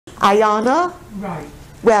Ayana? Right.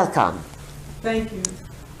 Welcome. Thank you.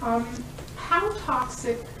 How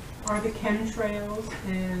toxic are the chemtrails,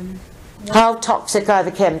 and how toxic are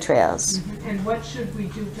the chemtrails? And what should we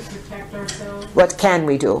do to protect ourselves? What can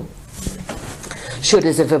we do? Should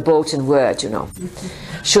is a verboten word, you know.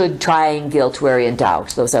 Should, trying, guilt, worry, and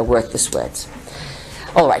doubt. Those are worthless words.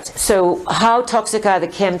 All right, so how toxic are the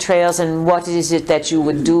chemtrails, and what is it that you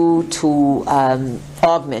would do to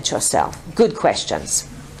augment yourself? Good questions.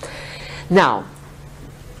 Now,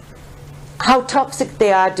 how toxic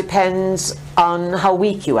they are depends on how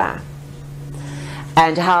weak you are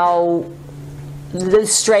and how the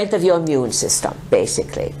strength of your immune system,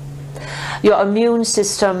 basically. Your immune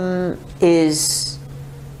system is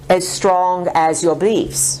as strong as your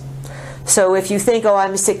beliefs. So if you think, oh,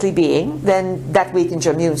 I'm a sickly being, then that weakens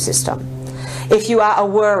your immune system. If you are a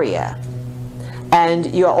worrier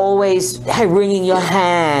and you're always wringing your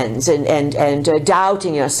hands and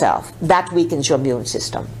doubting yourself, that weakens your immune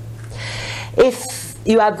system. If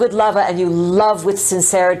you are a good lover and you love with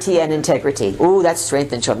sincerity and integrity, oh, that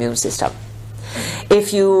strengthens your immune system.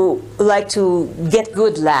 If you like to get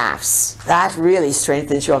good laughs, that really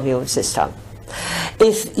strengthens your immune system.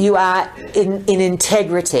 If you are in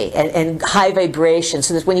integrity and high vibration,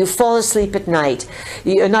 so that when you fall asleep at night,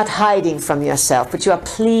 you're not hiding from yourself, but you are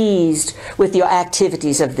pleased with your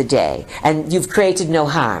activities of the day, and you've created no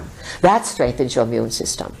harm, that strengthens your immune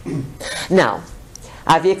system. Now,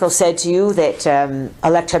 our vehicle said to you that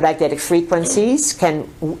electromagnetic frequencies and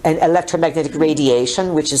electromagnetic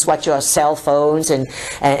radiation, which is what your cell phones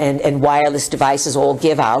and wireless devices all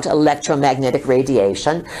give out, electromagnetic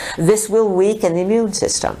radiation, this will weaken the immune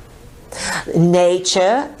system.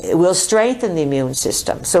 Nature will strengthen the immune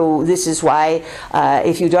system. So this is why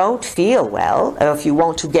if you don't feel well, or if you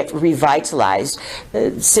want to get revitalized,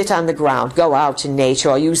 sit on the ground, go out in nature,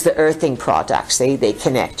 or use the earthing products. They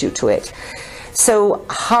connect you to it. So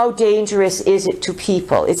how dangerous is it to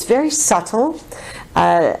people? It's very subtle.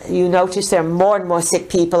 You notice there are more and more sick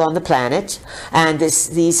people on the planet, and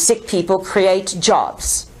these sick people create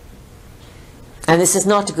jobs. And this is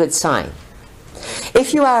not a good sign.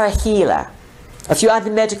 If you are a healer, if you are in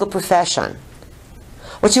the medical profession,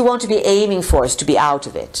 what you want to be aiming for is to be out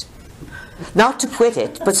of it. Not to quit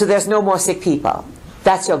it, but so there's no more sick people.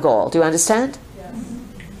 That's your goal. Do you understand? Yes.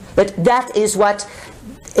 But that is what...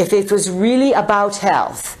 If it was really about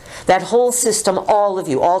health, that whole system, all of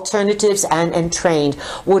you, alternatives and trained,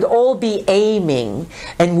 would all be aiming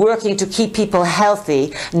and working to keep people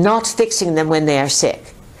healthy, not fixing them when they are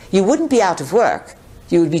sick. You wouldn't be out of work.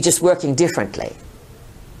 You would be just working differently.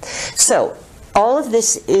 So, all of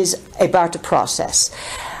this is about a process.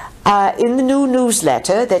 In the new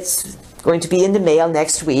newsletter that's going to be in the mail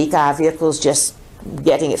next week, our vehicle's just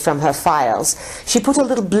getting it from her files, she put a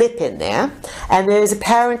little blip in there, and there's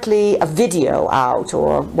apparently a video out,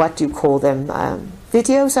 or what do you call them?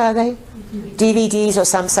 Videos, are they? DVDs or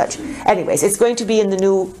some such. Anyways, it's going to be in the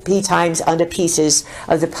new P Times under Pieces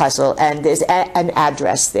of the Puzzle, and there's an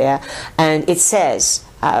address there, and it says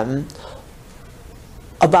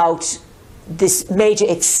about this major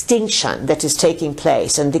extinction that is taking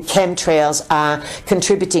place, and the chemtrails are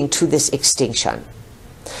contributing to this extinction.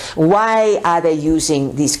 Why are they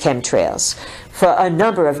using these chemtrails? For a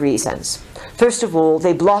number of reasons. First of all,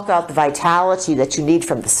 they block out the vitality that you need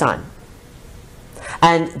from the sun.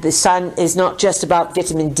 And the sun is not just about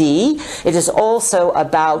vitamin D, it is also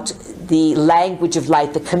about the language of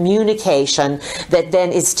light, the communication that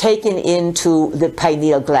then is taken into the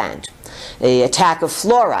pineal gland. The attack of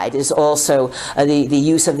fluoride is also, the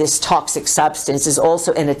use of this toxic substance is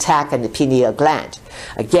also an attack on the pineal gland.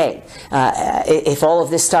 Again, if all of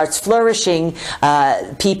this starts flourishing,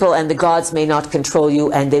 people and the gods may not control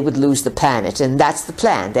you, and they would lose the planet. And that's the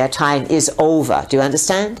plan. Their time is over. Do you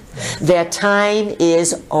understand? Their time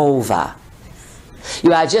is over.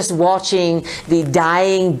 You are just watching the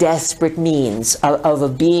dying, desperate means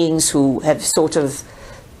of beings who have sort of...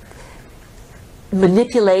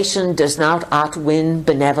 Manipulation does not outwin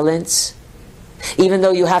benevolence. Even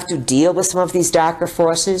though you have to deal with some of these darker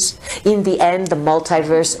forces, in the end, the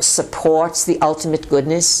multiverse supports the ultimate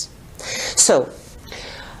goodness. So,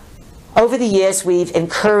 over the years, we've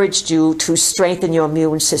encouraged you to strengthen your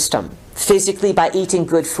immune system, physically by eating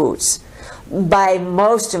good foods, by,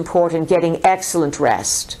 most important, getting excellent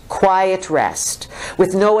rest, quiet rest,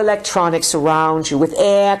 with no electronics around you, with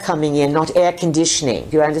air coming in, not air conditioning.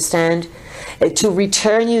 Do you understand? To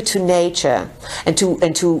return you to nature and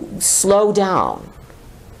to slow down.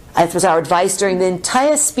 That was our advice during the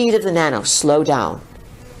entire speed of the nano. Slow down.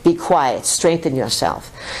 Be quiet. Strengthen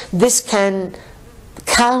yourself. This can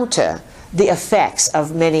counter the effects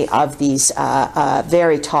of many of these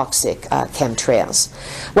very toxic chemtrails.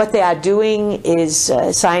 What they are doing is,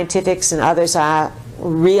 scientifics and others are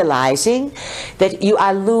realizing that you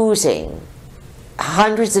are losing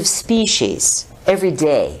hundreds of species every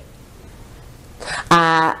day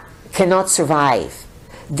cannot survive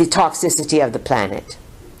the toxicity of the planet.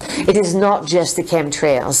 It is not just the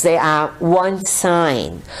chemtrails. They are one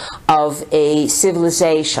sign of a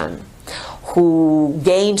civilization who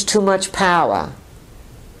gained too much power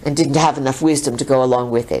and didn't have enough wisdom to go along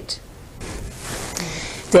with it.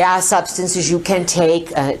 There are substances you can take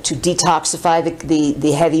to detoxify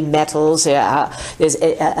the heavy metals. There's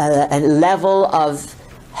a level of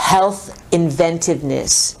health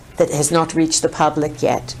inventiveness that has not reached the public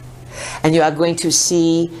yet. And you are going to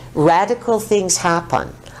see radical things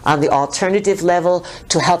happen on the alternative level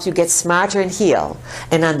to help you get smarter and heal,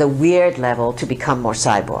 and on the weird level to become more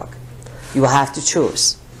cyborg. You will have to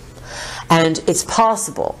choose. And it's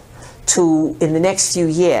possible to, in the next few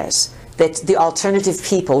years, that the alternative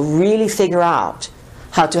people really figure out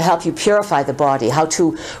how to help you purify the body, how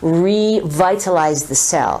to revitalize the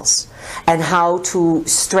cells, and how to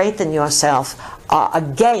strengthen yourself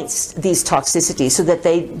against these toxicities so that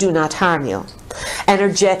they do not harm you.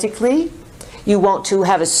 Energetically, you want to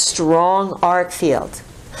have a strong auric field.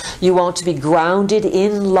 You want to be grounded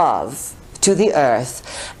in love to the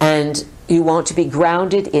earth, and you want to be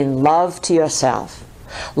grounded in love to yourself.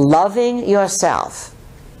 Loving yourself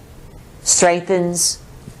strengthens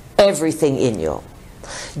everything in you.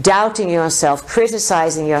 Doubting yourself,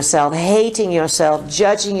 criticizing yourself, hating yourself,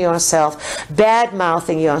 judging yourself,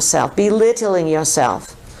 bad-mouthing yourself, belittling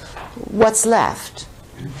yourself. What's left?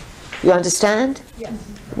 You understand? Yes.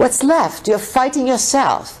 What's left? You're fighting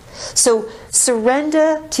yourself. So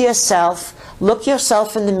surrender to yourself. Look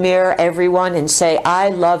yourself in the mirror, everyone, and say, I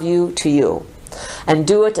love you to you. And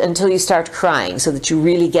do it until you start crying, so that you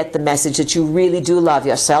really get the message that you really do love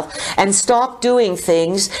yourself, and stop doing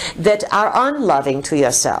things that are unloving to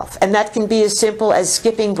yourself. And that can be as simple as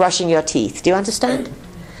skipping brushing your teeth. Do you understand?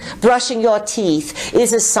 Brushing your teeth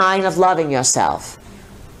is a sign of loving yourself,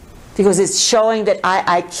 because it's showing that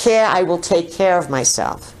I care, I will take care of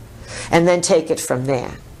myself, and then take it from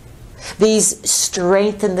there. These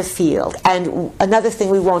strengthen the field. And another thing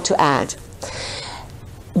we want to add,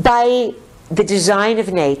 by the design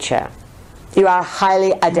of nature, you are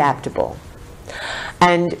highly adaptable.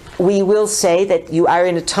 And we will say that you are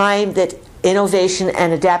in a time that innovation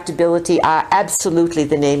and adaptability are absolutely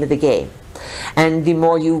the name of the game. And the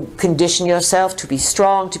more you condition yourself to be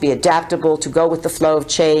strong, to be adaptable, to go with the flow of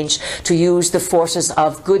change, to use the forces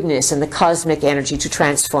of goodness and the cosmic energy to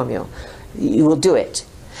transform you, you will do it.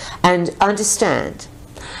 And understand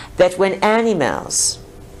that when animals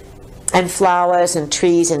and flowers and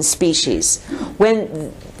trees and species,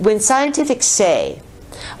 when scientifics say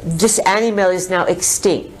this animal is now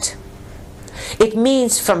extinct, it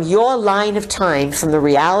means from your line of time, from the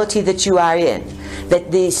reality that you are in,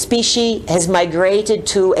 that the species has migrated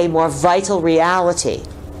to a more vital reality,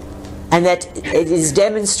 and that it is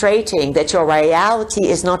demonstrating that your reality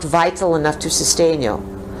is not vital enough to sustain you.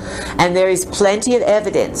 And there is plenty of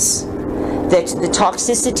evidence that the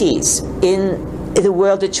toxicities in the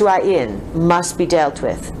world that you are in must be dealt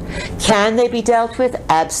with. Can they be dealt with?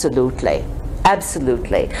 Absolutely.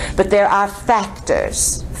 Absolutely. But there are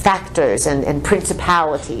factors and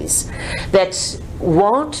principalities that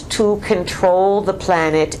want to control the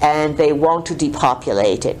planet, and they want to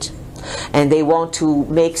depopulate it. And they want to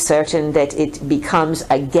make certain that it becomes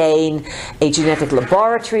again a genetic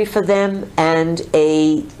laboratory for them and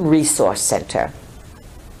a resource center.